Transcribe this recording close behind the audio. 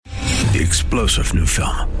the explosive new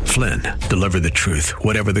film, Flynn, Deliver the Truth,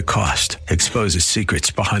 Whatever the Cost, exposes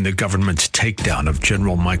secrets behind the government's takedown of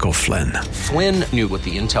General Michael Flynn. Flynn knew what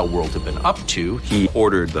the intel world had been up to. He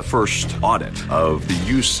ordered the first audit of the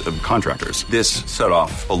use of contractors. This set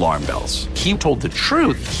off alarm bells. He told the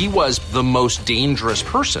truth. He was the most dangerous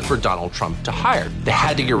person for Donald Trump to hire. They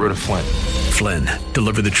had to get rid of Flynn. Flynn,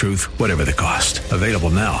 Deliver the Truth, Whatever the Cost. Available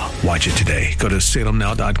now. Watch it today. Go to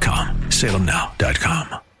salemnow.com.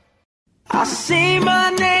 salemnow.com. I see my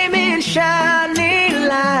name in shining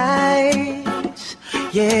lights.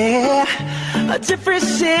 Yeah, a different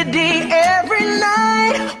city every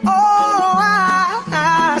night. Oh,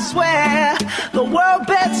 I swear the world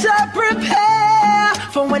better prepare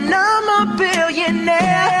for when I'm a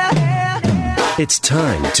billionaire. It's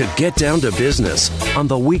time to get down to business on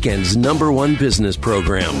the weekend's #1 business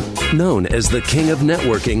program. Known as the King of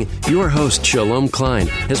Networking, your host, Shalom Klein,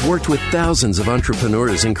 has worked with thousands of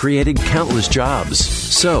entrepreneurs and created countless jobs.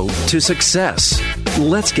 So, to success.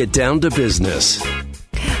 Let's get down to business.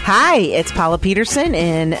 Hi, it's Paula Peterson,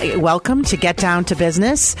 and welcome to Get Down to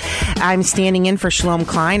Business. I'm standing in for Shalom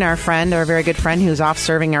Klein, our very good friend who's off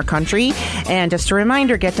serving our country. And just a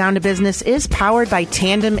reminder, Get Down to Business is powered by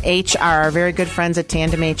Tandem HR, our very good friends at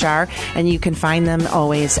Tandem HR, and you can find them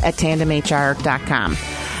always at tandemhr.com.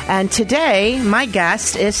 And today, my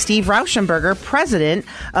guest is Steve Rauschenberger, president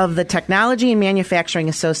of the Technology and Manufacturing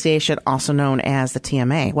Association, also known as the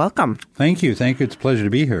TMA. Welcome. Thank you. It's a pleasure to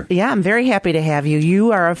be here. Yeah, I'm very happy to have you.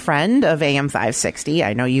 You are a friend of AM 560.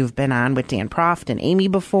 I know you've been on with Dan Proft and Amy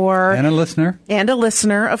before. And a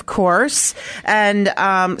listener. Of course. And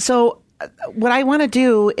so what I want to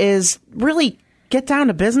do is really get down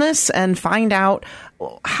to business and find out,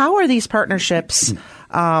 how are these partnerships,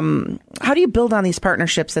 how do you build on these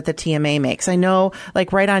partnerships that the TMA makes? I know,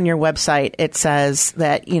 like right on your website, it says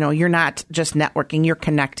that, you're not just networking, you're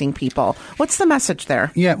connecting people. What's the message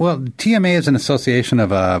there? Yeah, well, TMA is an association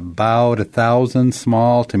of about 1,000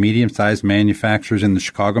 small to medium-sized manufacturers in the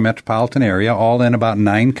Chicago metropolitan area, all in about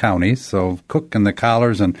 9 counties, so Cook and the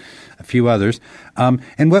Collars and a few others.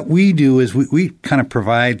 And what we do is we kind of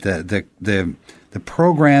provide the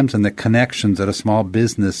programs and the connections that a small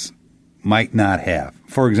business might not have.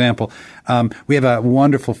 For example, we have a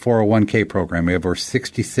wonderful 401k program. We have over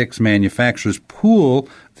 66 manufacturers pool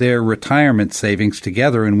their retirement savings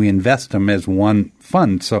together, and we invest them as one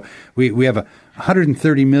fund. So we have a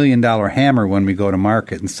 $130 million hammer when we go to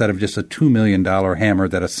market instead of just a $2 million hammer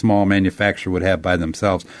that a small manufacturer would have by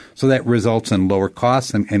themselves. So that results in lower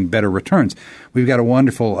costs and better returns. We've got a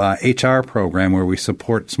wonderful HR program where we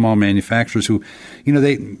support small manufacturers who,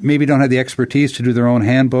 they maybe don't have the expertise to do their own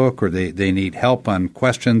handbook, or they need help on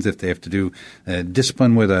questions if they have to do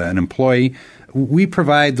discipline with an employee. We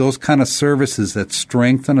provide those kind of services that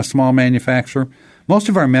strengthen a small manufacturer. Most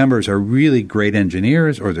of our members are really great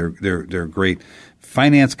engineers, or they're great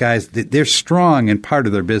finance guys. They're strong in part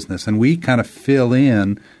of their business, and we kind of fill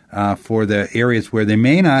in for the areas where they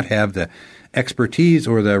may not have the expertise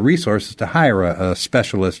or the resources to hire a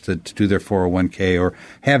specialist to do their 401k, or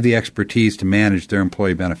have the expertise to manage their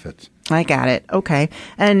employee benefits. I got it. Okay.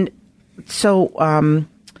 And so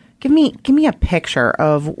give me a picture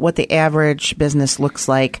of what the average business looks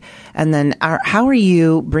like, and then how are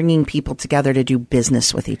you bringing people together to do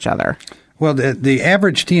business with each other? Well, the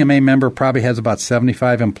average TMA member probably has about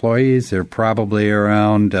 75 employees. They're probably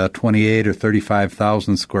around 28 or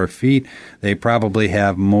 35,000 square feet. They probably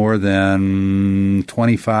have more than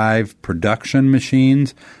 25 production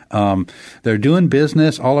machines. They're doing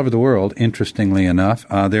business all over the world, interestingly enough.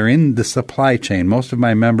 They're in the supply chain. Most of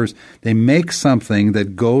my members, they make something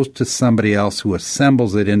that goes to somebody else who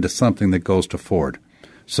assembles it into something that goes to Ford.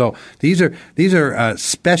 So these are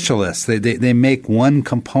specialists. They make one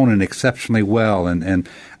component exceptionally well, and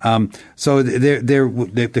so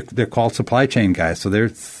they're called supply chain guys. So they're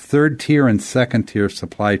third tier and second tier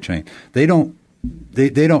supply chain. They don't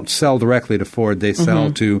sell directly to Ford. They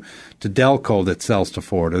sell to Delco that sells to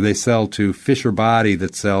Ford, or they sell to Fisher Body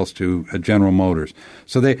that sells to General Motors.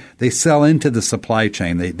 So they sell into the supply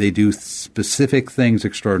chain. They do specific things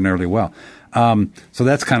extraordinarily well. So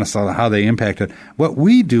that's kind of how they impact it. What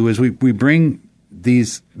we do is we bring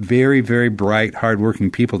these very, very bright,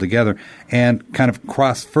 hardworking people together and kind of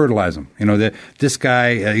cross-fertilize them. This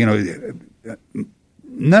guy,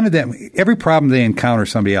 none of them, every problem they encounter,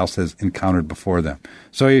 somebody else has encountered before them.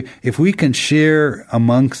 So if we can share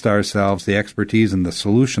amongst ourselves the expertise and the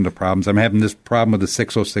solution to problems, I'm having this problem with the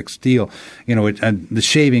 606 steel, the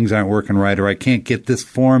shavings aren't working right, or I can't get this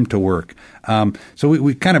form to work. So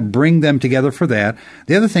we kind of bring them together for that.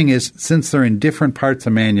 The other thing is, since they're in different parts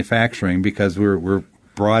of manufacturing, because we're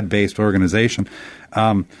broad-based organization.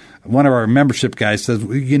 One of our membership guys says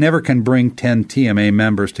you never can bring 10 TMA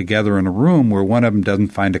members together in a room where one of them doesn't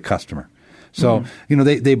find a customer. So,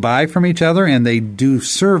 they buy from each other and they do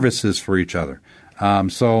services for each other.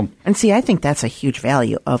 And see, I think that's a huge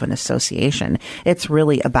value of an association. It's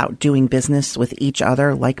really about doing business with each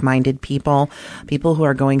other, like-minded people who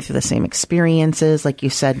are going through the same experiences. Like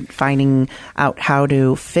you said, finding out how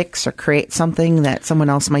to fix or create something that someone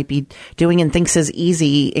else might be doing and thinks is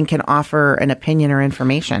easy and can offer an opinion or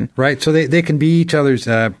information. Right. So they can be each other's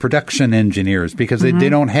production engineers because they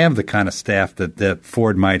don't have the kind of staff that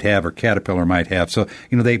Ford might have or Caterpillar might have. So,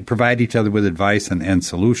 they provide each other with advice and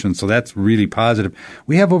solutions. So that's really positive.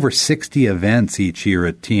 We have over 60 events each year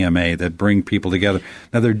at TMA that bring people together.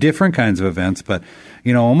 Now, there are different kinds of events, but,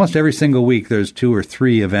 almost every single week there's 2 or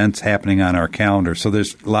 3 events happening on our calendar. So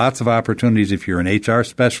there's lots of opportunities. If you're an HR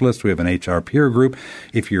specialist, we have an HR peer group.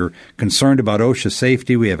 If you're concerned about OSHA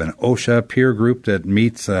safety, we have an OSHA peer group that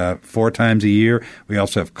meets 4 times a year. We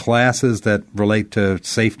also have classes that relate to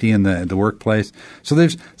safety in the workplace. So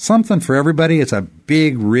there's something for everybody. It's a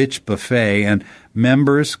big, rich buffet, and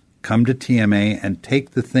members come to TMA and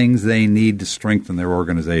take the things they need to strengthen their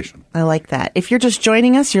organization. I like that. If you're just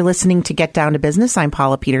joining us, you're listening to Get Down to Business. I'm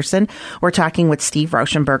Paula Peterson. We're talking with Steve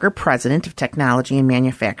Rauschenberger, President of Technology and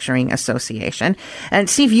Manufacturing Association. And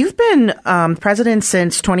Steve, you've been president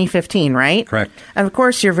since 2015, right? Correct. And of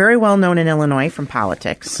course, you're very well known in Illinois from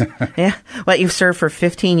politics. Yeah. Well, you've served for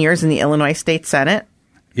 15 years in the Illinois State Senate.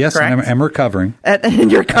 Yes, and I'm recovering. And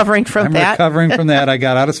you're recovering from that? I'm recovering from that. I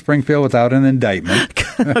got out of Springfield without an indictment.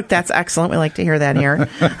 That's excellent. We like to hear that here.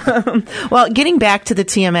 Well, getting back to the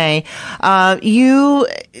TMA, you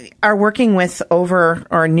are working with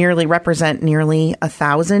represent nearly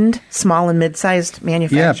 1,000 small and mid-sized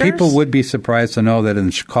manufacturers. Yeah, people would be surprised to know that in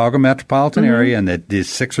the Chicago metropolitan area and that there's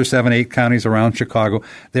 6 or 7, 8 counties around Chicago,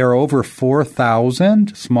 there are over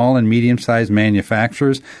 4,000 small and medium-sized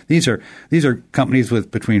manufacturers. These are companies with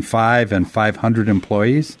between 5 and 500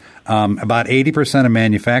 employees. About 80% of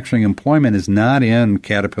manufacturing employment is not in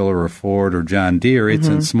Caterpillar or Ford or John Deere. It's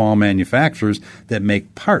in small manufacturers that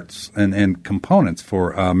make parts and components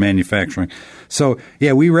for manufacturing. So,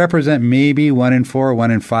 yeah, we represent maybe 1 in 4,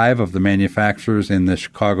 1 in 5 of the manufacturers in the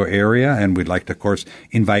Chicago area, and we'd like to, of course,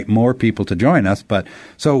 invite more people to join us. But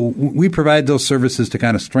so we provide those services to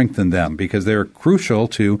kind of strengthen them because they're crucial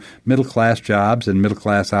to middle-class jobs and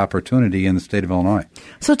middle-class opportunity in the state of Illinois.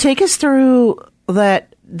 So take us through that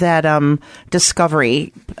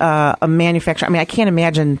discovery, a manufacturer. I mean, I can't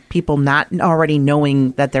imagine people not already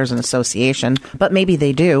knowing that there's an association, but maybe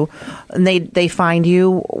they do. And they find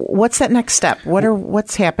you. What's that next step?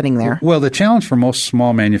 What's happening there? Well, the challenge for most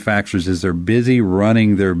small manufacturers is they're busy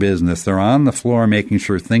running their business. They're on the floor making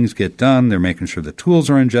sure things get done. They're making sure the tools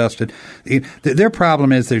are adjusted. Their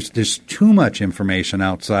problem is there's too much information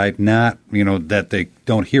outside, not that they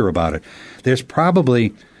don't hear about it. There's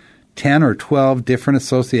probably 10 or 12 different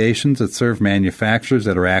associations that serve manufacturers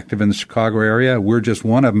that are active in the Chicago area. We're just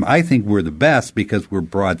one of them. I think we're the best because we're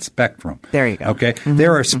broad spectrum. There you go. Okay?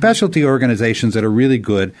 There are specialty organizations that are really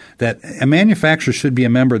good that a manufacturer should be a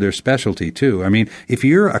member of their specialty too. I mean, if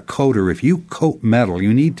you're a coater, if you coat metal,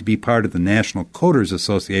 you need to be part of the National Coaters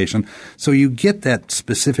Association so you get that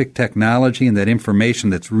specific technology and that information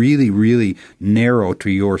that's really, really narrow to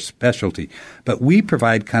your specialty. But we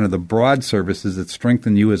provide kind of the broad services that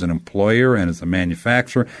strengthen you as an employer and as a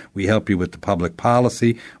manufacturer. We help you with the public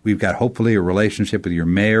policy. We've got hopefully a relationship with your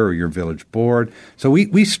mayor or your village board. So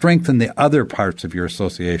we strengthen the other parts of your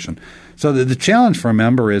association. So the challenge for a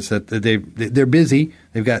member is that they're busy.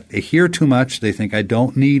 They hear too much. They think, I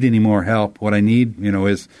don't need any more help. What I need,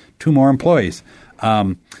 is 2 more employees.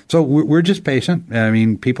 So we're just patient. I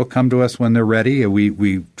mean, people come to us when they're ready.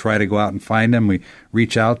 We try to go out and find them. We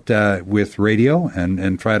reach out with radio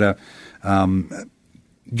and try to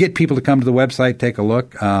get people to come to the website, take a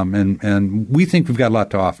look, and we think we've got a lot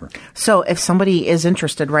to offer. So if somebody is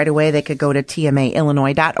interested right away, they could go to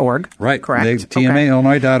tmaillinois.org. Right. Correct.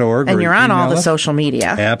 tmaillinois.org. And you're on all the social media.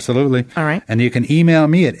 Absolutely. All right. And you can email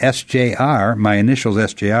me at SJR, my initials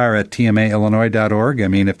SJR, at tmaillinois.org. I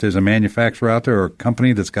mean, if there's a manufacturer out there or a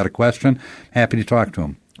company that's got a question, happy to talk to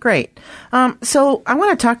them. Great. So I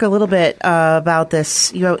want to talk a little bit about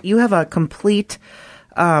this. You have a complete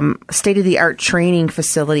state-of-the-art training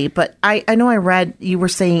facility, but I know I read you were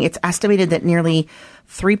saying it's estimated that nearly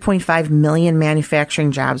 3.5 million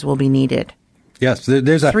manufacturing jobs will be needed. Yes,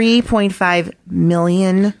 there's 3.5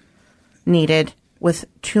 million needed, with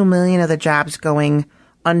 2 million of the jobs going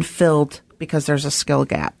unfilled because there's a skill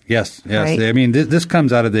gap. Yes. Right? I mean, this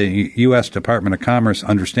comes out of the U.S. Department of Commerce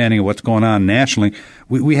understanding of what's going on nationally.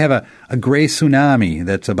 We have a gray tsunami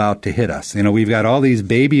that's about to hit us. We've got all these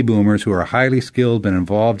baby boomers who are highly skilled, been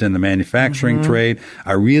involved in the manufacturing trade,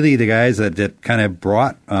 are really the guys that kind of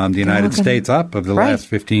brought the United States up of the last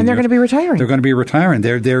 15 years. And they're going to be retiring. They're going to be retiring.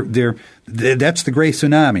 That's the gray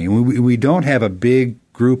tsunami. We don't have a big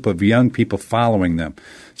group of young people following them.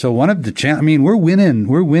 So one of the we're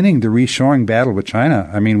winning the reshoring battle with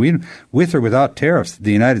China. I mean, with or without tariffs,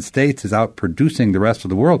 the United States is out producing the rest of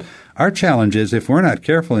the world. Our challenge is if we're not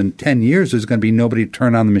careful, in 10 years, there's going to be nobody to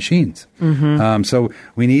turn on the machines. So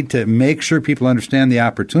we need to make sure people understand the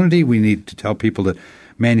opportunity. We need to tell people that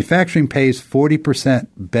manufacturing pays 40%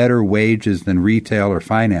 better wages than retail or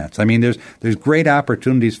finance. I mean, there's great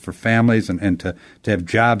opportunities for families and to have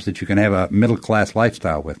jobs that you can have a middle-class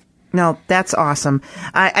lifestyle with. No, that's awesome.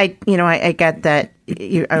 I get that.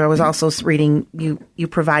 I was also reading you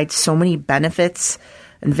provide so many benefits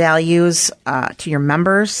and values to your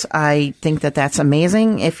members. I think that's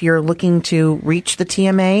amazing. If you're looking to reach the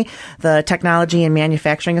TMA, the Technology and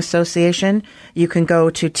Manufacturing Association, you can go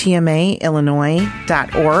to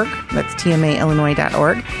tmaillinois.org. That's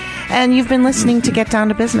tmaillinois.org. And you've been listening to Get Down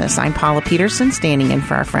to Business. I'm Paula Peterson, standing in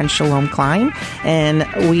for our friend Shalom Klein, and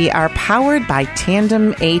we are powered by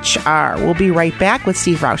Tandem HR. We'll be right back with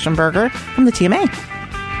Steve Rauschenberger from the TMA.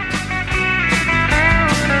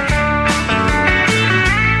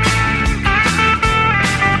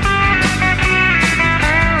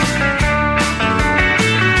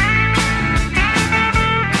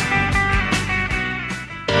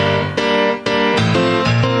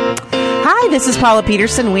 This is Paula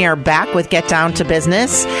Peterson. We are back with Get Down to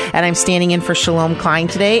Business, and I'm standing in for Shalom Klein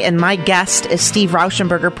today. And my guest is Steve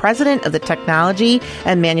Rauschenberger, president of the Technology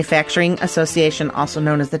and Manufacturing Association, also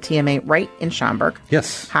known as the TMA, right in Schaumburg.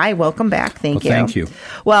 Yes. Hi, welcome back. Thank you. Thank you.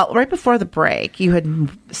 Well, right before the break, you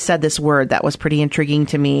had said this word that was pretty intriguing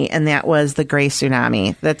to me, and that was the gray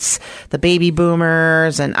tsunami. That's the baby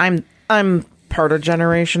boomers, and I'm part of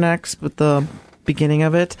Generation X, but the beginning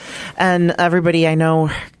of it, and everybody I know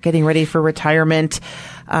getting ready for retirement,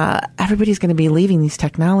 everybody's going to be leaving these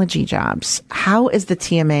technology jobs. How is the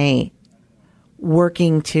TMA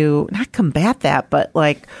working to not combat that, but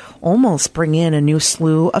like almost bring in a new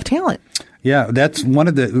slew of talent? Yeah, that's one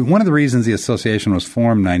of the reasons the association was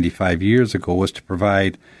formed 95 years ago, was to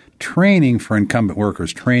provide training for incumbent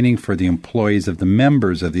workers, training for the employees of the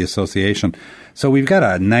members of the association. So we've got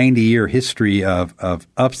a 90-year history of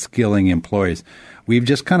upskilling employees. We've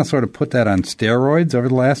just kind of sort of put that on steroids over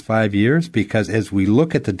the last 5 years, because as we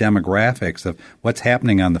look at the demographics of what's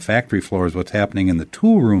happening on the factory floors, what's happening in the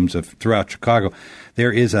tool rooms throughout Chicago,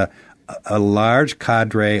 there is a large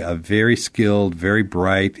cadre of very skilled, very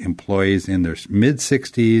bright employees in their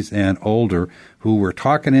mid-60s and older who we're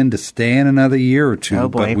talking in to stay in another year or two,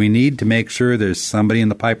 but we need to make sure there's somebody in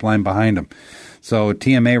the pipeline behind them. So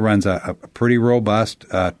TMA runs a pretty robust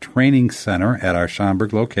training center at our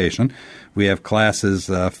Schaumburg location. We have classes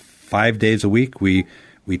 5 days a week. We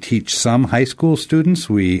teach some high school students.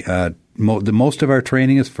 Most of our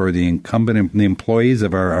training is for the the employees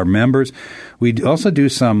of our members. We also do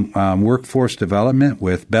some workforce development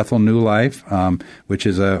with Bethel New Life, which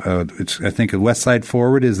is I think West Side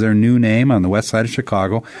Forward is their new name on the west side of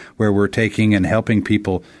Chicago, where we're taking and helping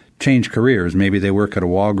people change careers. Maybe they work at a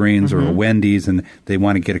Walgreens or a Wendy's and they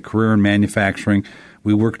want to get a career in manufacturing.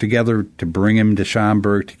 We work together to bring them to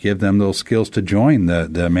Schaumburg to give them those skills to join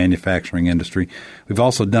the manufacturing industry. We've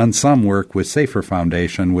also done some work with Safer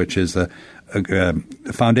Foundation, which is a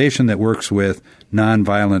foundation that works with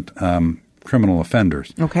nonviolent criminal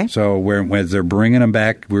offenders. Okay. So as they're bringing them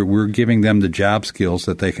back, we're giving them the job skills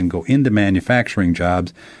that they can go into manufacturing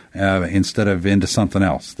jobs instead of into something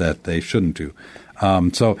else that they shouldn't do.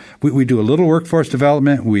 So we do a little workforce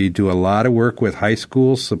development. We do a lot of work with high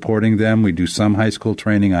schools, supporting them. We do some high school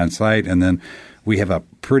training on site, and then we have a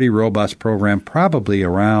pretty robust program. Probably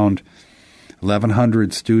around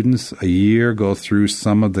 1,100 students a year go through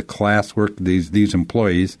some of the classwork. These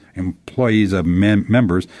employees of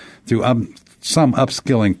members through some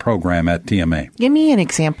upskilling program at TMA. Give me an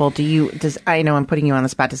example. I know I'm putting you on the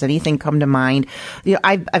spot. Does anything come to mind?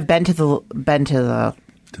 I've been to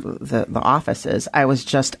the offices. I was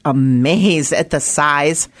just amazed at the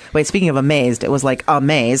size. Wait, speaking of amazed, it was like a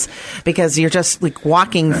maze, because you're just like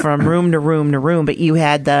walking from room to room to room, but you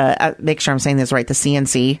had make sure I'm saying this right, the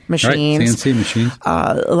CNC machines. Right, CNC machines.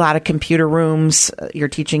 A lot of computer rooms. You're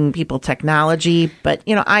teaching people technology. But,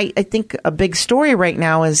 I think a big story right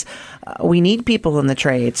now is we need people in the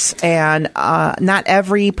trades. And not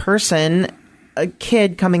every person, a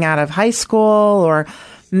kid coming out of high school or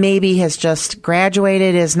maybe has just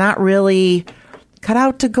graduated, is not really cut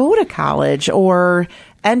out to go to college or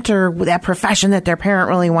enter that profession that their parent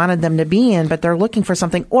really wanted them to be in, but they're looking for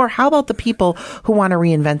something? Or how about the people who want to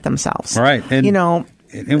reinvent themselves? Right. And,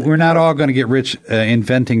 and we're not all going to get rich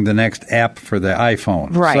inventing the next app for the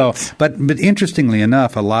iPhone. Right. So, but interestingly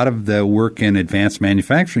enough, a lot of the work in advanced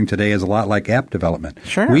manufacturing today is a lot like app development.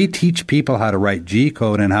 Sure. We teach people how to write G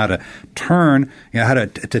code and how to turn, how to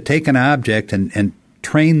take an object and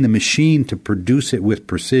train the machine to produce it with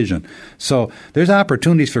precision. So there's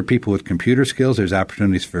opportunities for people with computer skills. There's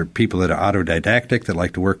opportunities for people that are autodidactic, that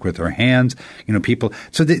like to work with their hands. People.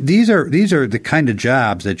 So these are the kind of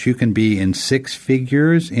jobs that you can be in 6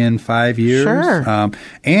 figures in 5 years. Sure.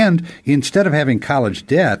 And instead of having college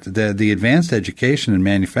debt, the advanced education in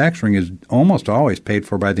manufacturing is almost always paid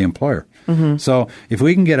for by the employer. Mm-hmm. So if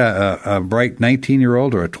we can get a bright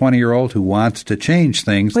 19-year-old or a 20-year-old who wants to change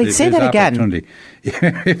things, wait, say that opportunity. Again.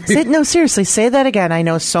 No, seriously, say that again. I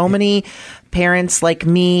know so many parents like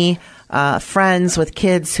me, friends with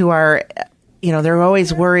kids who are, they're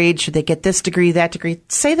always worried, should they get this degree, that degree?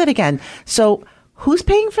 Say that again. So who's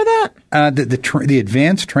paying for that? The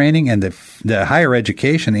advanced training and the higher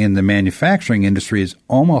education in the manufacturing industry is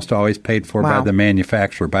almost always paid for by the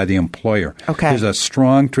manufacturer, by the employer. Okay. There's a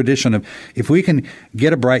strong tradition of, if we can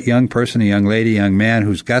get a bright young person, a young lady, a young man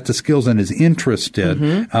who's got the skills and is interested,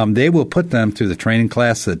 they will put them through the training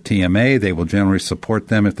class at TMA. They will generally support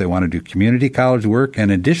them if they want to do community college work.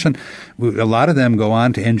 In addition, a lot of them go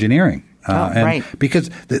on to engineering. Right.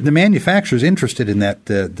 Because the manufacturer is interested in that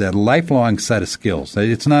lifelong set of skills.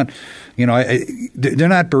 It's not, they're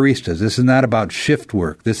not baristas. This is not about shift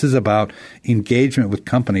work. This is about engagement with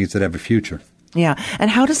companies that have a future. Yeah.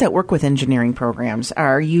 And how does that work with engineering programs?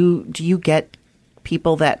 Do you get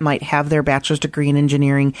people that might have their bachelor's degree in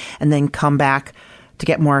engineering and then come back to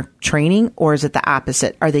get more training, or is it the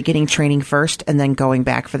opposite? Are they getting training first and then going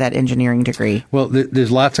back for that engineering degree? Well,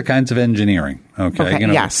 there's lots of kinds of engineering. Okay.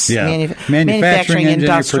 Yes. Yeah. Manufacturing, engineering,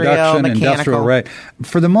 industrial, production, mechanical. industrial, right.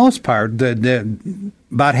 For the most part,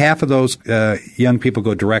 about half of those young people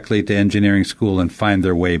go directly to engineering school and find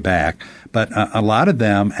their way back. But a lot of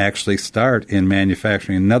them actually start in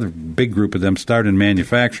manufacturing. Another big group of them start in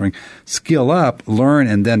manufacturing, skill up, learn,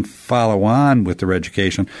 and then follow on with their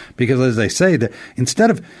education. Because, as I say, instead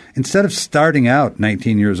of starting out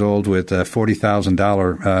 19 years old with a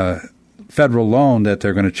 $40,000 federal loan that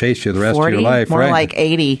they're going to chase you the rest 40? of your life. More like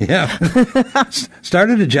 80. Yeah.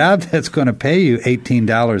 Started a job that's going to pay you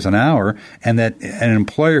 $18 an hour, and that an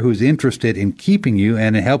employer who's interested in keeping you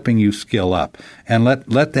and helping you skill up. And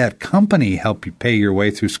let that company help you pay your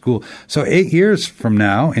way through school. So 8 years from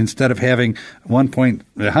now, instead of having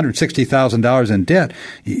 $160,000 in debt,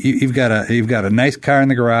 you've got a nice car in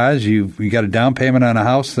the garage. You've got a down payment on a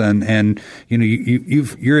house, and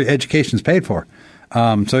your education's paid for.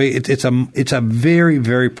 So it's a very,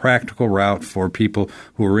 very practical route for people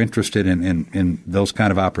who are interested in those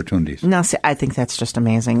kind of opportunities. No, see, I think that's just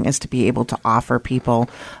amazing, is to be able to offer people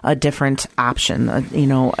a different option.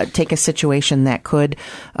 Take a situation that could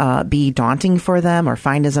be daunting for them or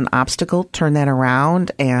find as an obstacle, turn that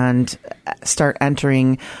around, and start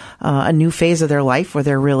entering a new phase of their life where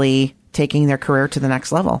they're really taking their career to the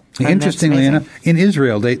next level. Interestingly enough, in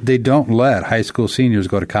Israel, they don't let high school seniors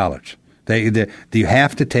go to college. You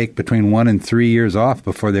have to take between 1 and 3 years off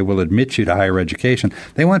before they will admit you to higher education.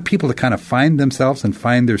 They want people to kind of find themselves and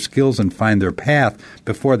find their skills and find their path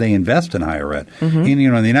before they invest in higher ed. Mm-hmm. In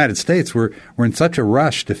the United States, we're in such a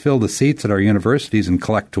rush to fill the seats at our universities and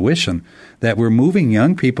collect tuition that we're moving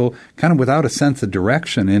young people kind of without a sense of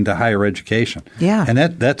direction into higher education. Yeah. And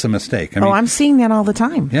that's a mistake. I'm seeing that all the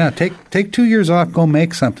time. Yeah. Take 2 years off, go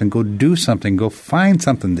make something, go do something, go find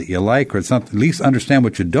something that you like, or something, at least understand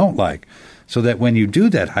what you don't like, so that when you do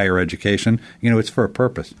that higher education, it's for a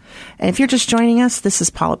purpose. And if you're just joining us, this is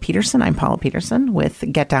Paula Peterson. I'm Paula Peterson with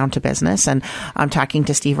Get Down to Business, and I'm talking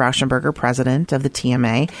to Steve Rauschenberger, president of the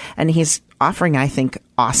TMA, and he's offering, I think,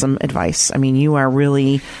 awesome advice. I mean, you are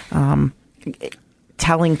really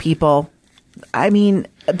telling people,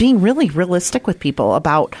 being really realistic with people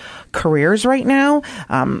about careers right now,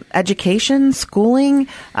 education, schooling.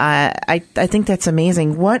 I think that's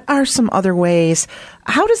amazing. What are some other ways?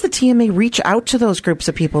 How does the TMA reach out to those groups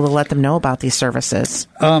of people to let them know about these services?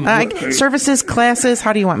 Services, classes.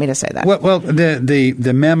 How do you want me to say that? Well,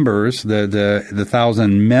 the members, the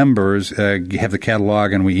 1,000 members have the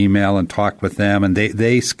catalog, and we email and talk with them, and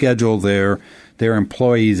they schedule their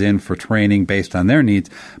employees in for training based on their needs.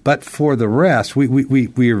 But for the rest,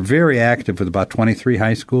 we are very active with about 23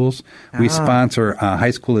 high schools. We sponsor high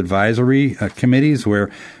school advisory committees where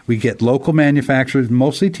We get local manufacturers,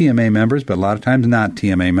 mostly TMA members, but a lot of times not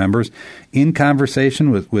TMA members, in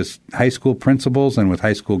conversation with high school principals and with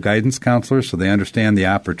high school guidance counselors so they understand the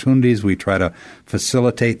opportunities. We try to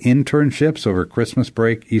facilitate internships over Christmas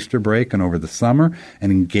break, Easter break, and over the summer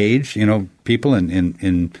and engage, people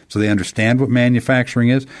in so they understand what manufacturing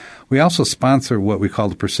is. We also sponsor what we call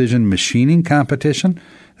the Precision Machining Competition.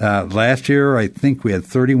 Last year, I think we had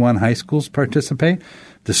 31 high schools participate.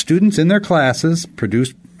 The students in their classes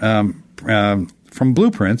produced from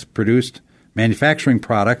blueprints, produced manufacturing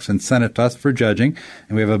products and sent it to us for judging.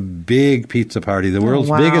 And we have a big pizza party, the world's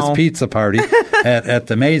biggest pizza party at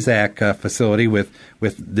the Mazak facility with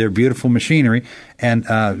their beautiful machinery. And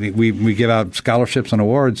we give out scholarships and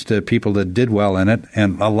awards to people that did well in it.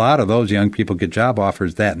 And a lot of those young people get job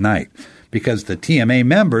offers that night because the TMA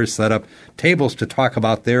members set up tables to talk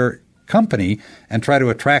about their company and try to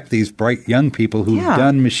attract these bright young people who've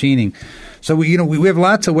done machining. So we have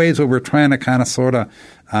lots of ways where we're trying to kind of sort of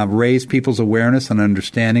raise people's awareness and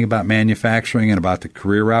understanding about manufacturing and about the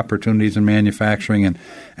career opportunities in manufacturing and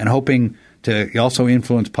hoping to also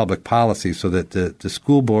influence public policy so that the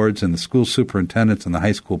school boards and the school superintendents and the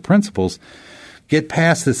high school principals get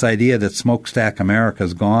past this idea that smokestack America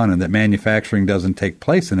is gone and that manufacturing doesn't take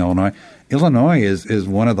place in Illinois. Illinois is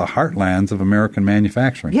one of the heartlands of American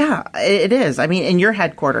manufacturing. Yeah, it is. I mean, and you're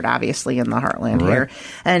headquartered, obviously, in the heartland here.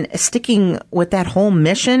 And sticking with that whole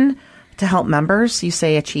mission to help members, you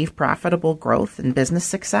say, achieve profitable growth and business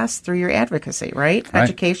success through your advocacy, right?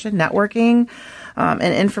 Education, networking, and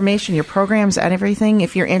information, your programs and everything.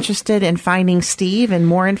 If you're interested in finding Steve and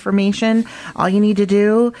more information, all you need to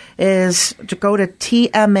do is to go to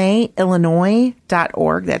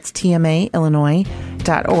tmaillinois.org. That's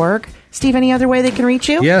tmaillinois.org. Steve, any other way they can reach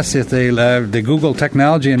you? Yes, if they Google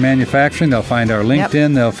technology and manufacturing, they'll find our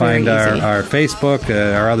LinkedIn, they'll find our Facebook,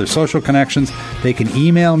 our other social connections. They can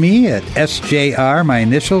email me at SJR, my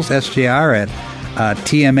initials, SJR at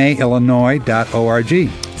tmaillinois.org.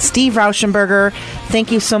 Steve Rauschenberger,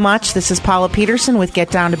 thank you so much. This is Paula Peterson with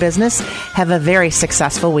Get Down to Business. Have a very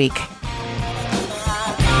successful week.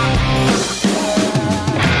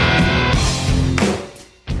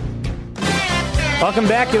 Welcome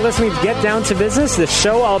back. You're listening to Get Down to Business, the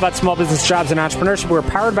show all about small business, jobs, and entrepreneurship. We're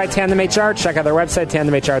powered by Tandem HR. Check out their website,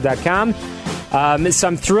 tandemhr.com. So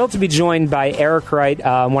I'm thrilled to be joined by Eric Wright,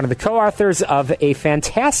 one of the co-authors of a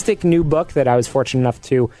fantastic new book that I was fortunate enough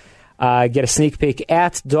to get a sneak peek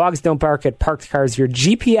at. Dogs Don't Bark at Parked Cars, Your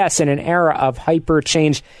GPS in an Era of Hyper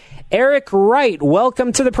Change. Eric Wright,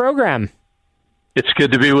 welcome to the program. It's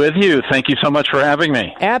good to be with you. Thank you so much for having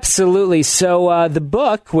me. Absolutely. So the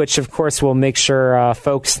book, which of course will make sure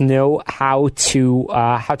folks know how to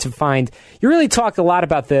find, you really talk a lot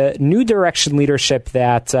about the new direction leadership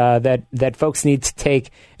that folks need to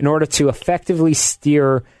take in order to effectively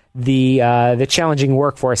steer the challenging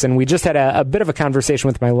workforce. And we just had a bit of a conversation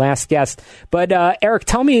with my last guest. But Eric,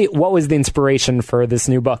 tell me, what was the inspiration for this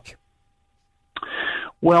new book?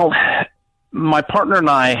 Well, my partner and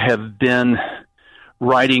I have been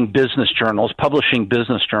writing business journals, publishing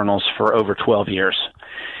business journals for over 12 years.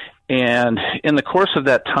 And in the course of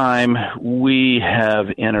that time, we have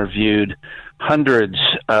interviewed hundreds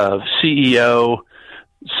of CEO,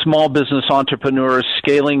 small business entrepreneurs,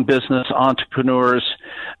 scaling business entrepreneurs,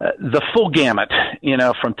 the full gamut,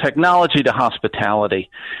 from technology to hospitality.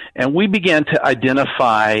 And we began to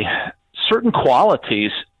identify certain qualities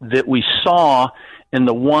that we saw in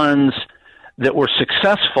the ones that were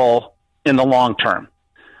successful in the long term.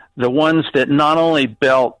 The ones that not only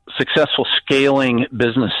built successful scaling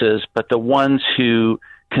businesses, but the ones who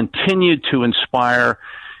continued to inspire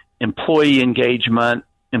employee engagement,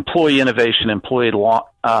 employee innovation, employee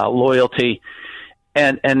loyalty.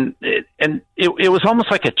 And it was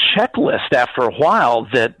almost like a checklist after a while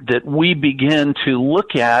that we began to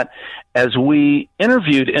look at as we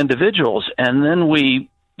interviewed individuals. And then we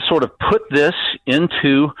sort of put this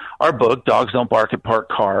into our book, Dogs Don't Bark at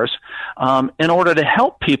Parked Cars, in order to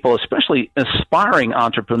help people, especially aspiring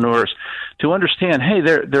entrepreneurs, to understand, hey,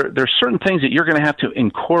 there's certain things that you're going to have to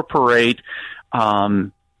incorporate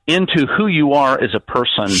into who you are as a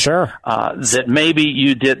person. Sure. That maybe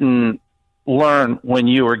you didn't learn when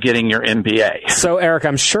you were getting your MBA. So, Eric,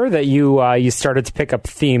 I'm sure that you started to pick up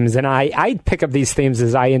themes, and I pick up these themes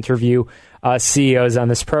as I interview CEOs on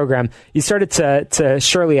this program. You started to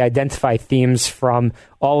surely identify themes from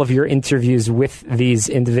all of your interviews with these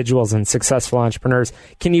individuals and successful entrepreneurs.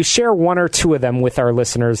 Can you share one or two of them with our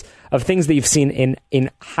listeners of things that you've seen in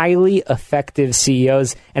highly effective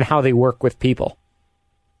CEOs and how they work with people?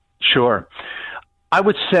 Sure. I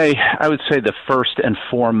would say the first and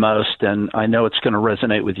foremost, and I know it's going to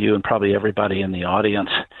resonate with you and probably everybody in the audience,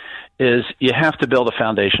 is you have to build a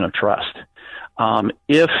foundation of trust.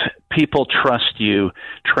 If people trust you,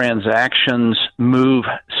 transactions move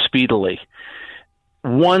speedily.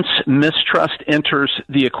 Once mistrust enters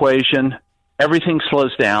the equation, everything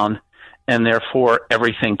slows down, and therefore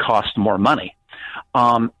everything costs more money.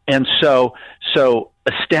 And so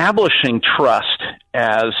establishing trust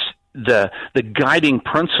as the guiding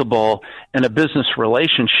principle in a business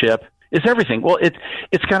relationship is everything. Well,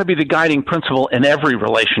 it's got to be the guiding principle in every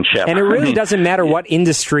relationship. And it really doesn't matter what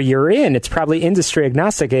industry you're in. It's probably industry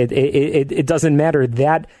agnostic. It doesn't matter.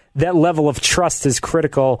 That level of trust is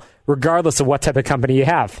critical regardless of what type of company you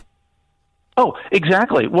have. Oh,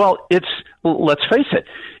 exactly. Well, let's face it.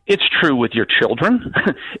 It's true with your children.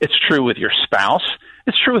 It's true with your spouse.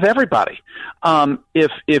 It's true with everybody.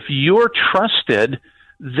 If you're trusted,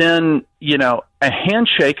 then, a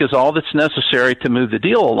handshake is all that's necessary to move the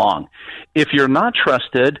deal along. If you're not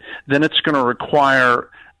trusted, then it's going to require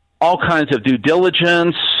all kinds of due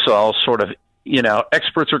diligence, all sort of,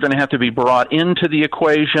 experts are going to have to be brought into the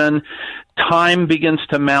equation. Time begins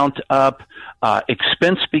to mount up.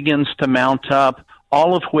 Expense begins to mount up,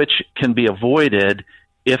 all of which can be avoided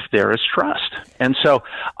if there is trust. And so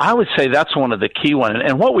I would say that's one of the key ones.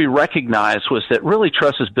 And what we recognized was that really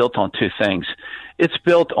trust is built on two things. It's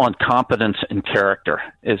built on competence and character.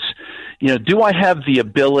 It's, do I have the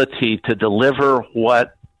ability to deliver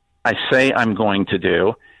what I say I'm going to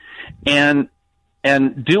do? And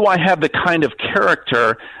do I have the kind of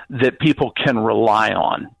character that people can rely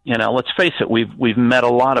on? Let's face it, we've met a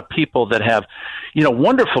lot of people that have,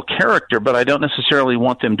 wonderful character, but I don't necessarily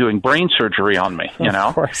want them doing brain surgery on me,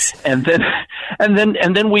 Of course. And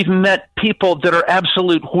then we've met people that are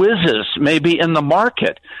absolute whizzes, maybe in the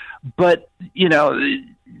market, but,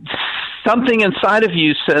 something inside of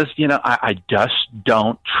you says, I just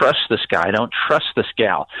don't trust this guy. I don't trust this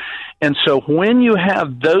gal. And so when you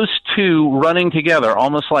have those two running together,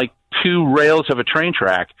 almost like two rails of a train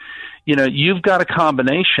track, you've got a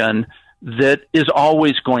combination that is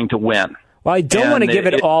always going to win. Well, I don't want to give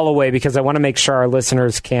it all away because I want to make sure our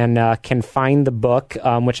listeners can find the book,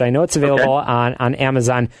 which I know it's available on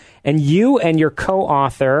Amazon. And you and your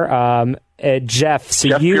co-author, Jeff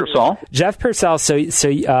Purcell. So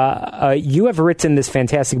you have written this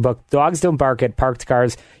fantastic book, Dogs Don't Bark at Parked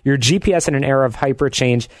Cars, Your GPS in an Era of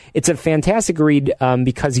Hyperchange. It's a fantastic read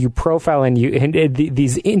because you profile and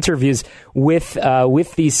these interviews with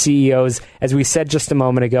these CEOs, as we said just a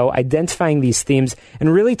moment ago, identifying these themes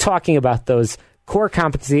and really talking about those core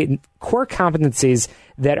competencies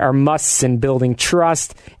that are musts in building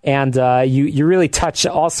trust. And you really touch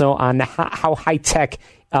also on how high tech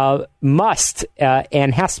must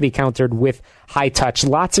and has to be countered with high touch.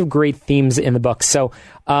 Lots of great themes in the book. So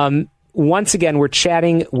once again, we're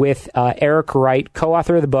chatting with Eric Wright,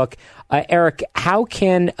 co-author of the book. Eric, how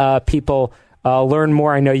can people learn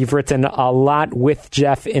more? I know you've written a lot with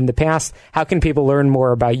Jeff in the past. How can people learn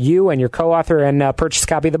more about you and your co-author and purchase a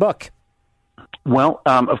copy of the book? Well,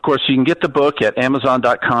 of course, you can get the book at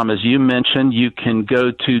Amazon.com. As you mentioned, you can go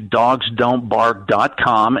to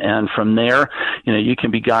dogsdon'tbark.com, and from there, you can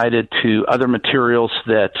be guided to other materials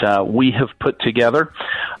that we have put together.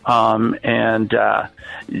 And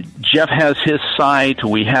Jeff has his site.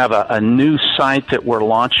 We have a new site that we're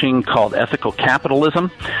launching called Ethical Capitalism,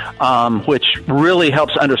 which really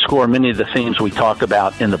helps underscore many of the themes we talk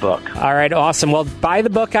about in the book. All right, awesome. Well, buy the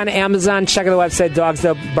book on Amazon. Check out the website,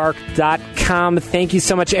 dogsdon'tbark.com. Thank you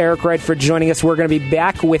so much, Eric Wright, for joining us. We're going to be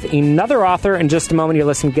back with another author in just a moment. You're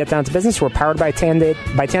listening to Get Down to Business. We're powered by Tandem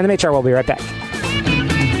HR. We'll be right back.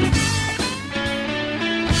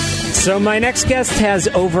 So my next guest has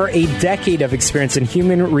over a decade of experience in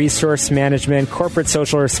human resource management, corporate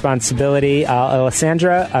social responsibility.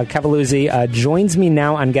 Alessandra Cavalluzzi joins me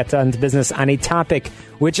now on Get Down to Business on a topic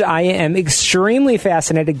which I am extremely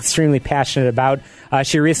fascinated, extremely passionate about.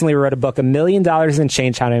 She recently wrote a book, $1 Million in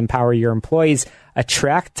Change, How to Empower Your Employees,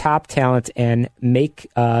 Attract Top Talent, and Make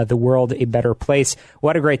the World a Better Place.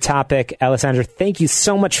 What a great topic. Alessandra, thank you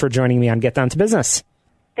so much for joining me on Get Down to Business.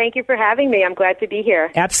 Thank you for having me. I'm glad to be here.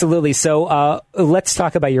 Absolutely. So let's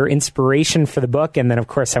talk about your inspiration for the book. And then, of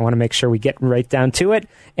course, I want to make sure we get right down to it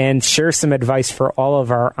and share some advice for all of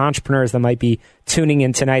our entrepreneurs that might be tuning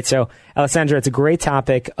in tonight. So, Alessandra, it's a great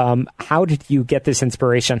topic. How did you get this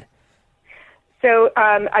inspiration? So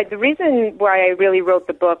the reason why I really wrote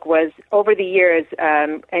the book was over the years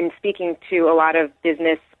and speaking to a lot of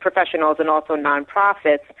business professionals and also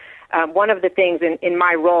nonprofits, one of the things in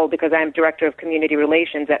my role, because I'm Director of Community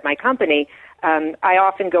Relations at my company, I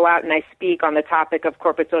often go out and I speak on the topic of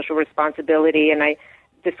corporate social responsibility, and I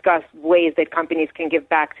discuss ways that companies can give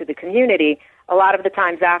back to the community. A lot of the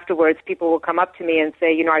times afterwards, people will come up to me and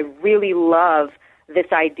say, I really love this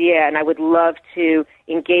idea, and I would love to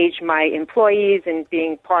engage my employees in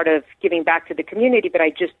being part of giving back to the community, but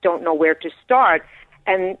I just don't know where to start.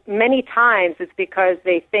 And many times it's because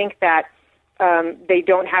they think that they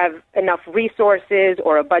don't have enough resources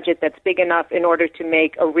or a budget that's big enough in order to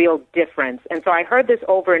make a real difference. And so I heard this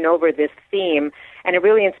over and over, this theme, and it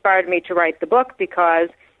really inspired me to write the book, because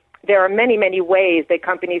there are many, many ways that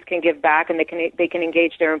companies can give back and they can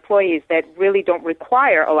engage their employees that really don't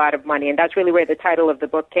require a lot of money. And that's really where the title of the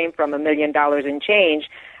book came from, $1 Million and Change,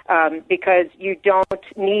 because you don't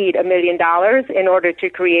need $1 million in order to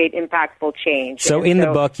create impactful change. So in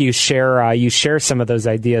the book, you share some of those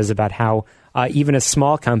ideas about how even a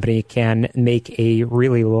small company can make a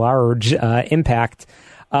really large impact.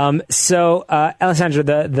 So Alessandra,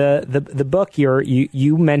 the book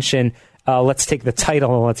you mention. Let's take the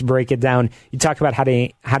title and let's break it down. You talk about how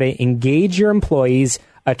to engage your employees,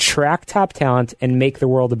 attract top talent, and make the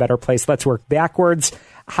world a better place. Let's work backwards.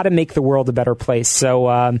 How to make the world a better place. So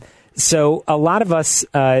a lot of us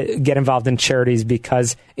get involved in charities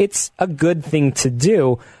because it's a good thing to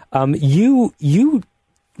do. You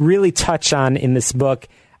really touch on in this book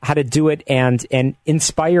how to do it and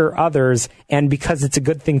inspire others, and because it's a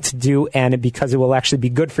good thing to do, and because it will actually be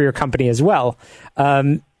good for your company as well.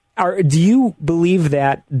 Do you believe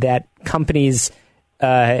that companies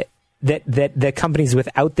that companies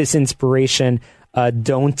without this inspiration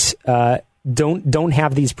don't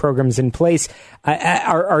have these programs in place?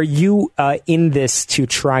 Are you in this to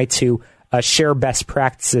try to share best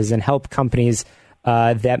practices and help companies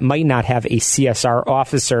that might not have a CSR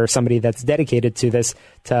officer or somebody that's dedicated to this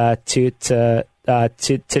to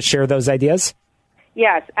share those ideas?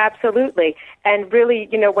 Yes, absolutely. And really,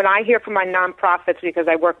 when I hear from my nonprofits, because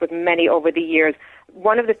I work with many over the years,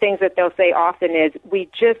 one of the things that they'll say often is, we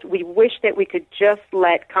wish that we could just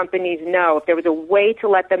let companies know, if there was a way to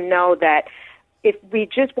let them know that if we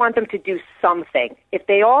just want them to do something, if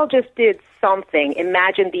they all just did something,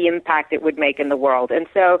 imagine the impact it would make in the world. And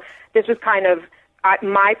so this was kind of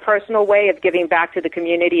my personal way of giving back to the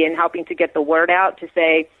community and helping to get the word out, to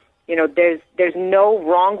say, there's no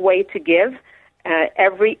wrong way to give.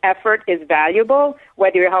 Every effort is valuable.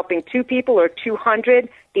 Whether you're helping 2 people or 200,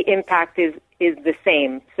 the impact is the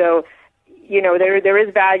same. So, there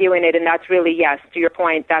is value in it, and that's really, yes, to your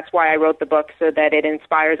point, that's why I wrote the book, so that it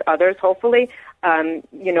inspires others, hopefully. I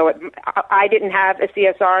didn't have a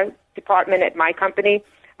CSR department at my company,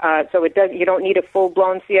 so you don't need a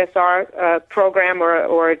full-blown CSR program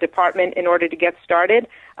or a department in order to get started.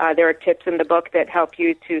 There are tips in the book that help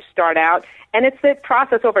you to start out. And it's a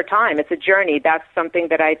process over time. It's a journey. That's something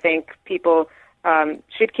that I think people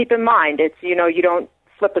should keep in mind. It's, you don't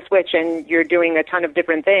flip a switch and you're doing a ton of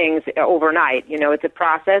different things overnight. It's a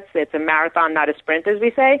process. It's a marathon, not a sprint, as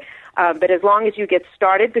we say. But as long as you get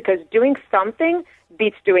started, because doing something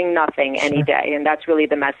beats doing nothing any day. And that's really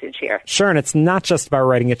the message here. Sure. And it's not just about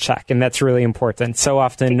writing a check. And that's really important. So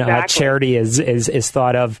often charity is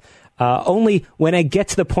thought of only when I get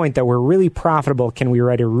to the point that we're really profitable can we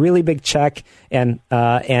write a really big check, and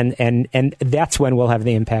that's when we'll have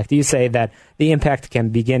the impact. You say that the impact can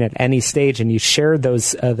begin at any stage, and you share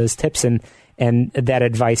those tips and that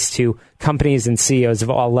advice to companies and CEOs of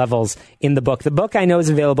all levels in the book. The book I know is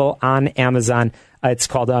available on Amazon. It's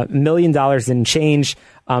called $1 Million and Change.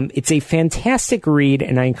 It's a fantastic read,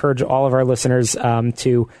 and I encourage all of our listeners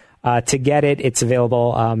to get it. It's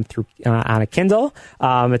available on a Kindle.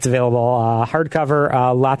 It's available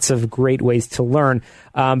hardcover. Lots of great ways to learn.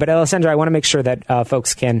 But Alessandra, I want to make sure that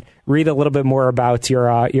folks can read a little bit more about you're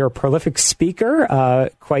a prolific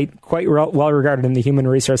speaker, quite well regarded in the human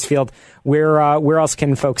resource field. Where else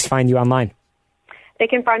can folks find you online? They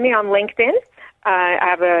can find me on LinkedIn. I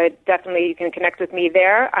have definitely, you can connect with me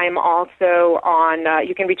there. I'm also on,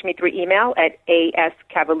 you can reach me through email at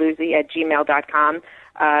ascavaluzzi@gmail.com.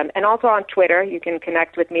 And also on Twitter. You can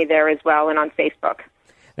connect with me there as well, and on Facebook.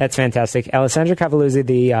 That's fantastic. Alessandra Cavaluzzi,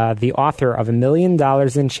 the author of $1 Million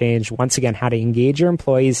and Change. Once again, how to engage your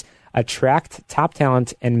employees, attract top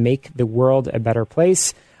talent, and make the world a better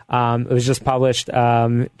place. It was just published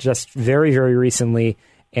just very, very recently.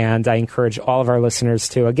 And I encourage all of our listeners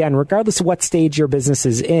to, again, regardless of what stage your business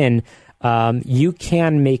is in, you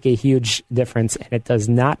can make a huge difference, and it does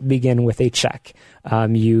not begin with a check.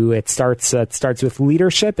 It starts with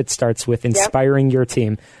leadership. It starts with inspiring your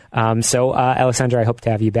team. So, Alessandra, I hope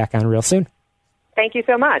to have you back on real soon. Thank you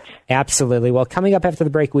so much. Absolutely. Well, coming up after the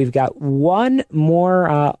break, we've got one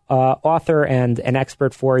more author and an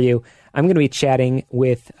expert for you. I'm going to be chatting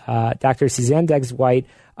with Dr. Suzanne Deggs-White.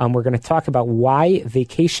 We're going to talk about why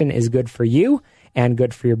vacation is good for you and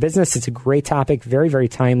good for your business. It's a great topic, very, very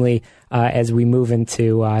timely as we move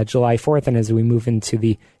into July 4th and as we move into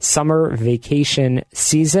the summer vacation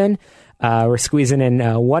season. We're squeezing in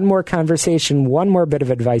one more conversation, one more bit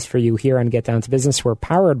of advice for you here on Get Down to Business. We're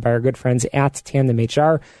powered by our good friends at Tandem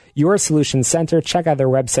HR, your solution center. Check out their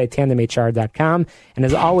website, tandemhr.com. And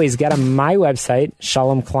as always, get on my website,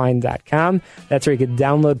 shalomklein.com. That's where you can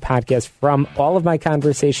download podcasts from all of my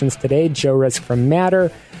conversations today. Joe Risk from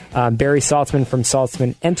Matter, Barry Saltzman from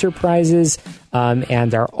Saltzman Enterprises,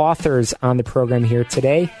 and our authors on the program here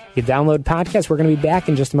today. You can download podcasts. We're going to be back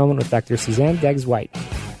in just a moment with Dr. Suzanne Deggs-White.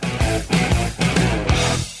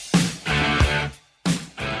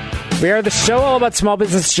 We are the show all about small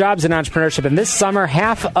business, jobs, and entrepreneurship. And this summer,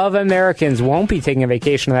 half of Americans won't be taking a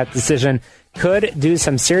vacation. That decision could do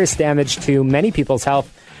some serious damage to many people's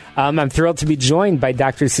health. I'm thrilled to be joined by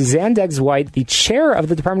Dr. Suzanne Deggs-White, the chair of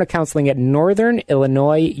the Department of Counseling at Northern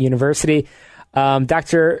Illinois University.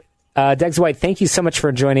 Dr. Deggs-White, thank you so much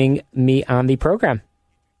for joining me on the program.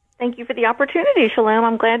 Thank you for the opportunity, Shalom.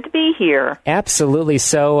 I'm glad to be here. Absolutely.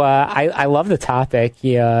 So I love the topic.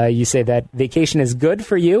 You say that vacation is good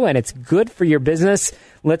for you and it's good for your business.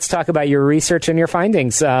 Let's talk about your research and your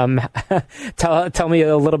findings. Tell me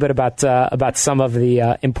a little bit about some of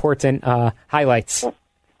the important highlights.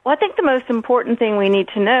 Well, I think the most important thing we need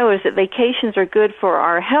to know is that vacations are good for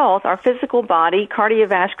our health, our physical body,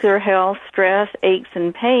 cardiovascular health, stress, aches,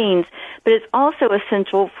 and pains, but it's also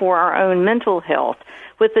essential for our own mental health.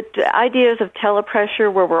 With the ideas of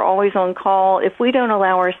telepressure where we're always on call, if we don't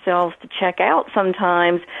allow ourselves to check out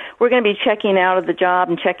sometimes, we're going to be checking out of the job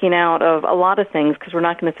and checking out of a lot of things because we're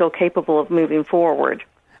not going to feel capable of moving forward.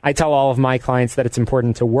 I tell all of my clients that it's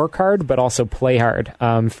important to work hard, but also play hard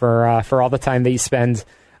for all the time that you spend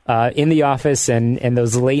in the office and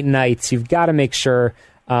those late nights. You've got to make sure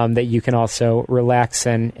that you can also relax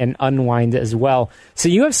and unwind as well. So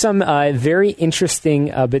you have some very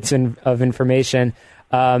interesting bits of information.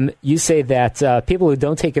 You say that people who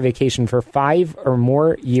don't take a vacation for 5 or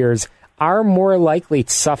more years are more likely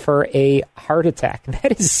to suffer a heart attack.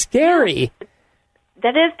 That is scary.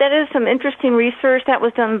 That is some interesting research that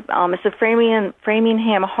was done. It's a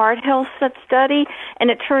Framingham Heart Health study, and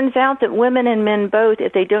it turns out that women and men both,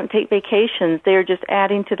 if they don't take vacations, they are just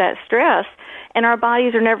adding to that stress, and our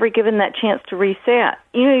bodies are never given that chance to reset.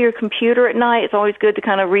 You know, your computer at night, it's always good to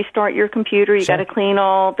kind of restart your computer. You got to clean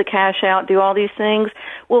all the cache out, do all these things.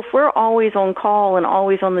 Well, if we're always on call and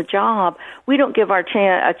always on the job, we don't give a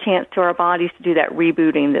chance to our bodies to do that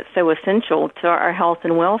rebooting that's so essential to our health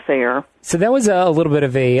and welfare. So that was a little bit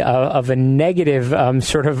of a negative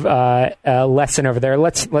sort of lesson over there.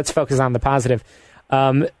 Let's focus on the positive.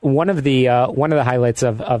 One of the highlights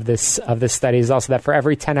of this study is also that for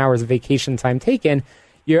every 10 hours of vacation time taken,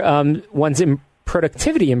 one's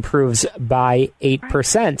productivity improves by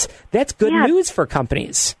 8%. That's good news for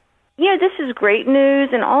companies. Yeah, this is great news,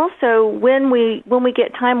 and also when we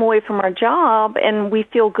get time away from our job and we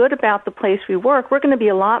feel good about the place we work, we're going to be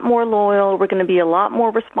a lot more loyal, we're going to be a lot more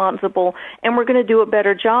responsible, and we're going to do a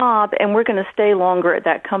better job, and we're going to stay longer at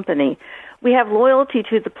that company. We have loyalty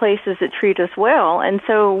to the places that treat us well, and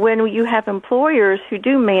so when you have employers who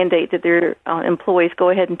do mandate that their employees go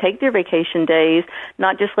ahead and take their vacation days,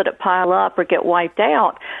 not just let it pile up or get wiped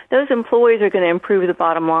out, those employees are going to improve the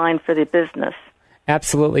bottom line for the business.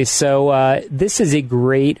 Absolutely. So this is a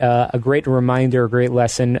great reminder, a great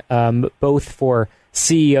lesson, both for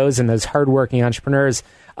CEOs and those hardworking entrepreneurs,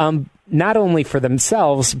 not only for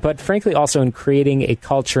themselves, but frankly also in creating a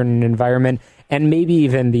culture and an environment, and maybe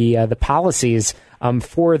even the policies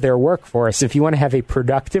for their workforce. If you want to have a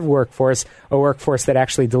productive workforce, a workforce that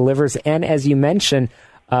actually delivers, and as you mentioned,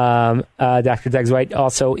 Dr. Deggs-White,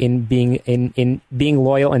 also in being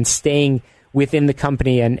loyal and staying within the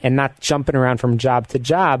company and not jumping around from job to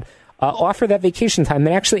job, offer that vacation time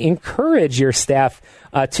and actually encourage your staff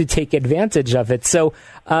to take advantage of it. So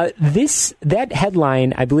that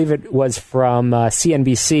headline, I believe it was from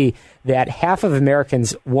CNBC, that half of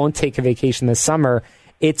Americans won't take a vacation this summer.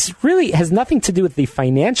 It's really has nothing to do with the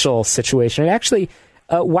financial situation. It actually,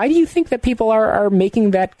 why do you think that people are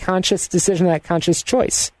making that conscious decision, that conscious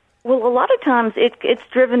choice? Well, a lot of times it's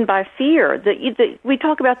driven by fear. We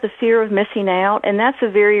talk about the fear of missing out, and that's a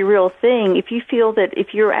very real thing. If you feel that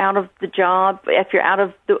if you're out of the job, if you're out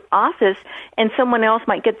of the office, and someone else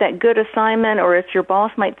might get that good assignment, or if your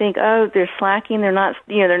boss might think, oh, they're slacking, they're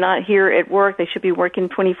not here at work, they should be working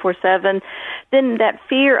 24/7, then that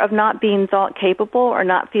fear of not being thought capable or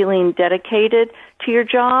not feeling dedicated to your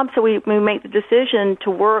job. So we make the decision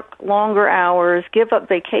to work longer hours, give up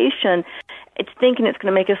vacation. It's thinking it's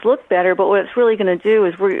going to make us look better, but what it's really going to do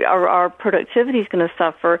is our productivity is going to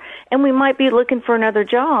suffer, and we might be looking for another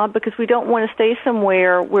job because we don't want to stay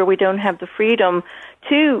somewhere where we don't have the freedom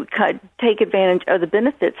to take advantage of the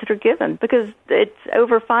benefits that are given, because it's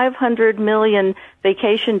over 500 million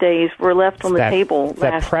vacation days were left on the table last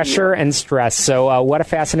year. That pressure and stress. So what a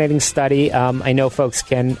fascinating study. I know folks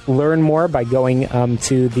can learn more by going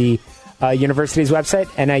to the university's website,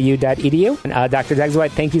 niu.edu. And, Dr.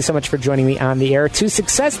 Degswite, thank you so much for joining me on the air. To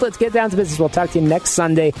success, let's get down to business. We'll talk to you next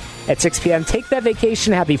Sunday at 6 p.m. Take that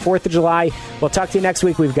vacation. Happy 4th of July. We'll talk to you next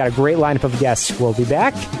week. We've got a great lineup of guests. We'll be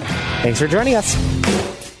back. Thanks for joining us.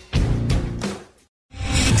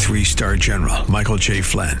 3-star General Michael J.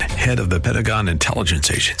 Flynn, head of the Pentagon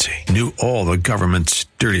Intelligence Agency, knew all the government's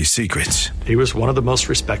dirty secrets. He was one of the most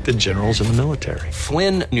respected generals in the military.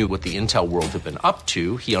 Flynn knew what the intel world had been up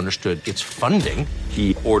to. He understood its funding.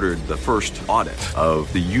 He ordered the first audit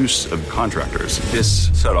of the use of contractors. This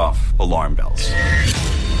set off alarm bells.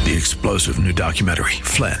 The explosive new documentary,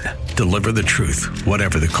 Flynn, Deliver the Truth,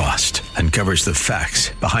 Whatever the Cost, uncovers the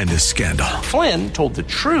facts behind this scandal. Flynn told the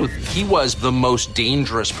truth. He was the most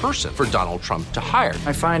dangerous person for Donald Trump to hire.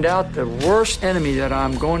 I find out the worst enemy that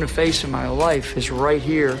I'm going to face in my life is right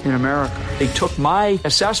here in America. They took my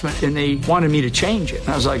assessment and they wanted me to change it. And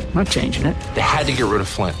I was like, I'm not changing it. They had to get rid of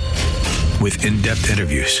Flynn. With in-depth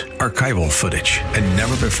interviews, archival footage, and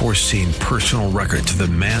never-before-seen personal records of the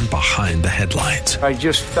man behind the headlines. I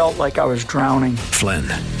just felt like I was drowning. Flynn,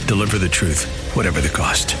 Deliver the Truth, Whatever the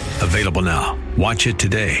Cost. Available now. Watch it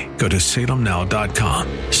today. Go to salemnow.com.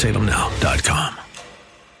 salemnow.com.